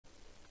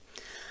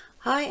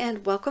Hi,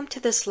 and welcome to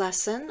this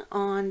lesson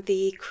on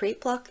the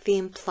Create Block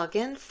Theme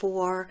plugin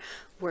for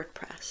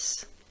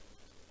WordPress.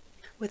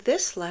 With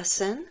this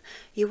lesson,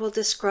 you will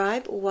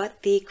describe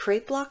what the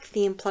Create Block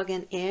Theme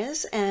plugin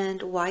is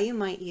and why you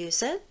might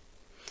use it,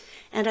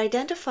 and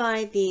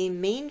identify the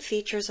main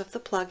features of the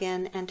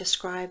plugin and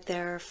describe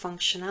their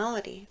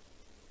functionality.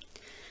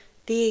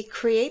 The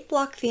Create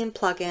Block Theme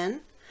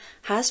plugin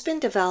has been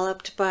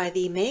developed by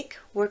the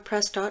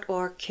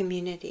MakeWordPress.org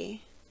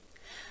community.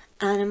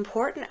 An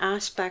important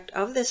aspect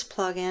of this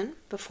plugin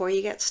before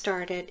you get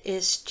started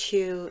is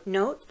to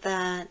note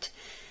that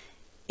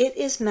it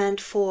is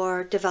meant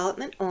for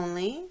development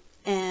only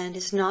and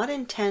is not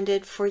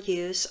intended for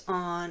use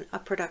on a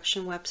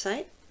production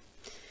website.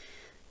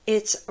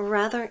 It's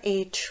rather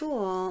a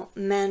tool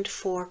meant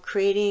for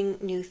creating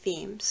new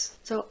themes.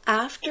 So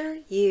after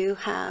you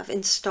have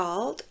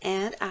installed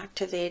and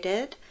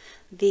activated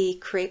the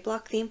Create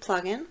Block Theme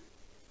plugin,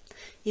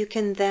 you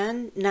can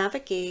then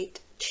navigate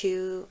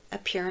to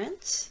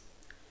Appearance,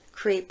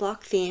 Create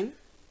Block Theme,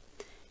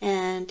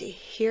 and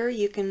here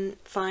you can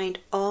find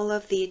all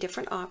of the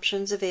different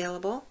options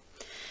available.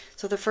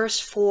 So the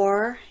first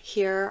four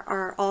here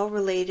are all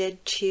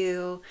related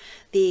to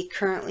the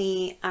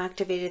currently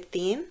activated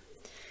theme.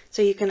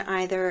 So you can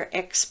either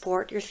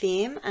export your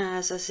theme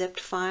as a zipped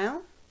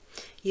file,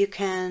 you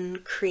can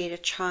create a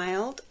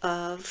child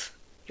of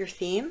your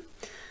theme,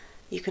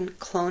 you can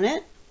clone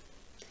it,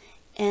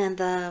 and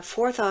the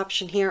fourth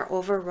option here,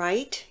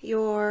 overwrite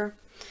your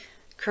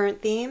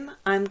current theme.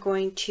 I'm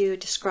going to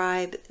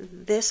describe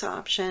this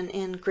option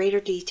in greater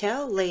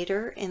detail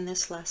later in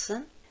this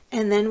lesson.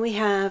 And then we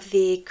have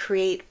the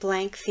create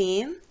blank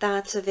theme.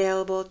 That's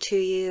available to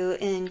you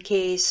in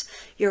case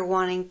you're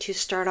wanting to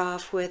start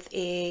off with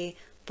a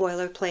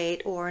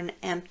boilerplate or an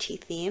empty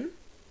theme.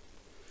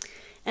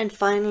 And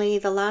finally,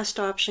 the last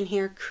option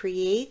here,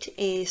 create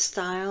a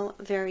style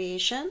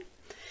variation.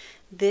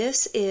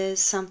 This is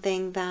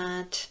something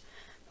that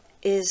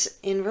is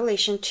in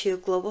relation to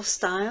global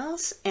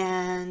styles,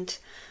 and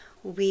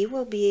we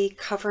will be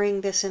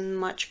covering this in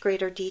much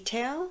greater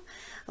detail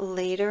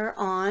later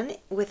on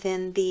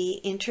within the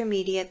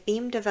Intermediate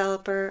Theme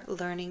Developer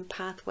Learning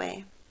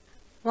Pathway.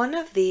 One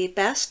of the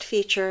best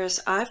features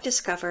I've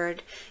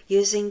discovered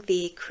using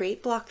the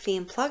Create Block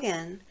Theme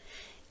plugin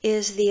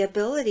is the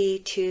ability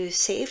to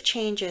save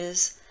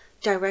changes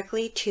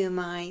directly to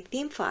my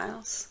theme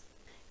files.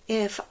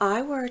 If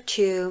I were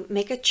to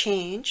make a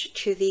change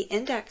to the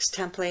index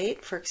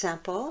template, for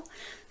example,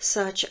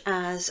 such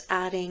as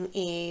adding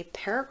a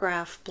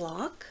paragraph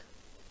block,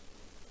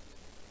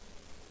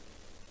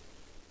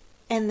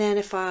 and then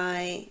if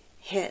I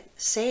hit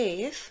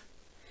save,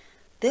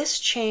 this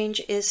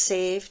change is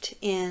saved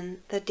in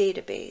the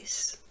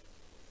database.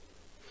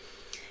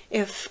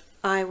 If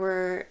I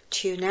were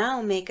to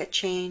now make a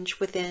change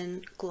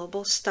within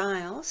global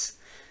styles,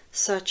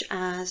 such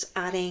as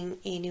adding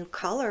a new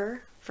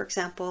color, for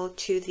example,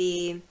 to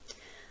the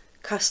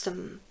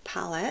custom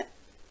palette.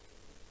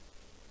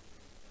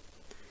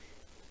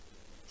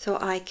 So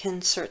I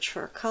can search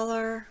for a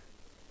color,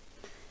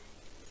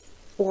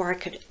 or I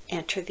could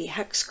enter the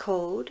hex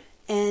code,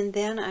 and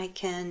then I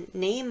can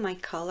name my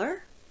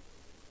color.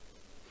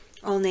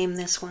 I'll name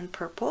this one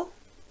purple.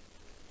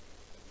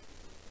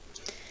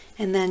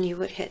 And then you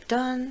would hit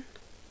done.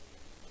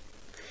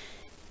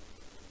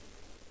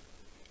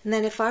 And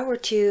then if I were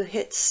to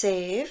hit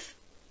save,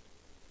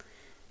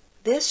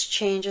 this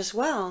change as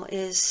well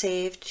is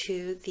saved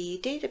to the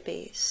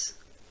database.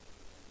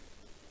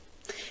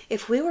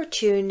 If we were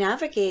to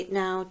navigate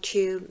now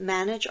to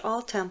Manage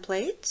All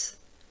Templates,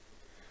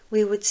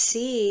 we would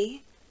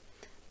see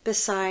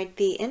beside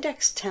the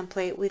index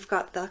template we've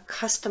got the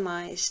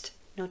customized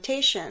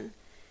notation.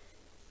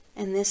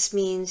 And this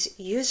means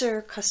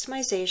user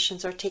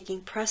customizations are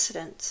taking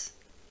precedence.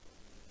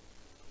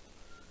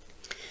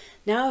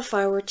 Now if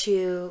I were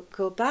to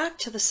go back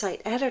to the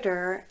site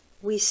editor,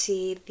 we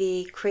see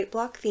the Create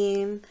Block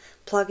Theme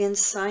plugin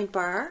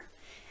sidebar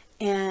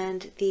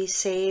and the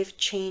Save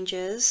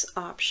Changes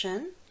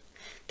option.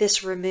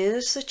 This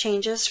removes the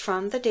changes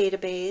from the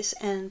database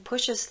and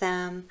pushes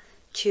them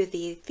to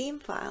the theme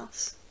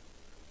files.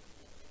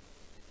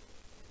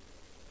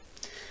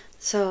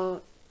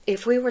 So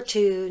if we were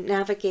to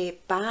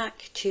navigate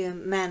back to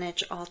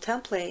Manage All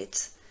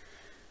Templates,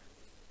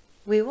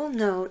 we will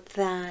note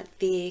that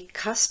the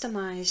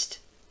customized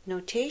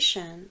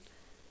notation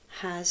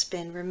has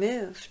been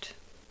removed.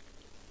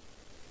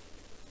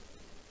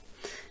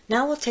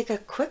 Now we'll take a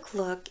quick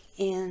look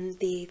in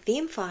the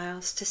theme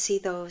files to see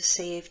those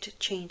saved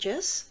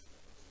changes.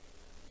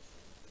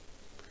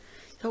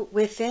 So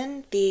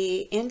within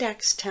the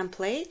index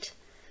template,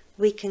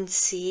 we can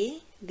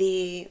see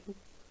the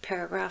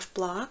paragraph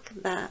block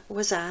that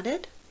was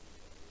added.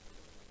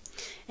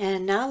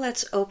 And now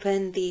let's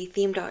open the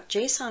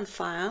theme.json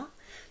file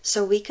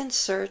so we can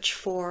search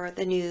for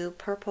the new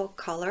purple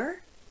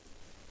color.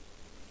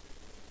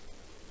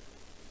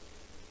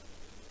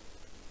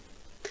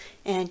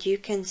 And you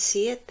can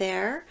see it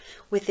there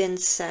within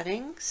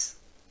settings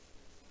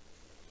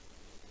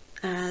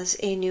as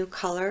a new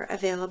color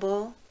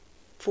available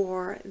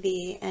for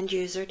the end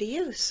user to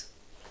use.